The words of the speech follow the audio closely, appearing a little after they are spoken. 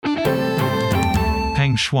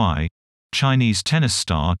Peng Shuai, Chinese tennis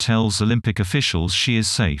star, tells Olympic officials she is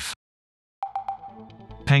safe.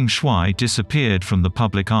 Peng Shuai disappeared from the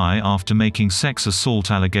public eye after making sex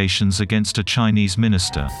assault allegations against a Chinese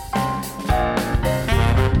minister.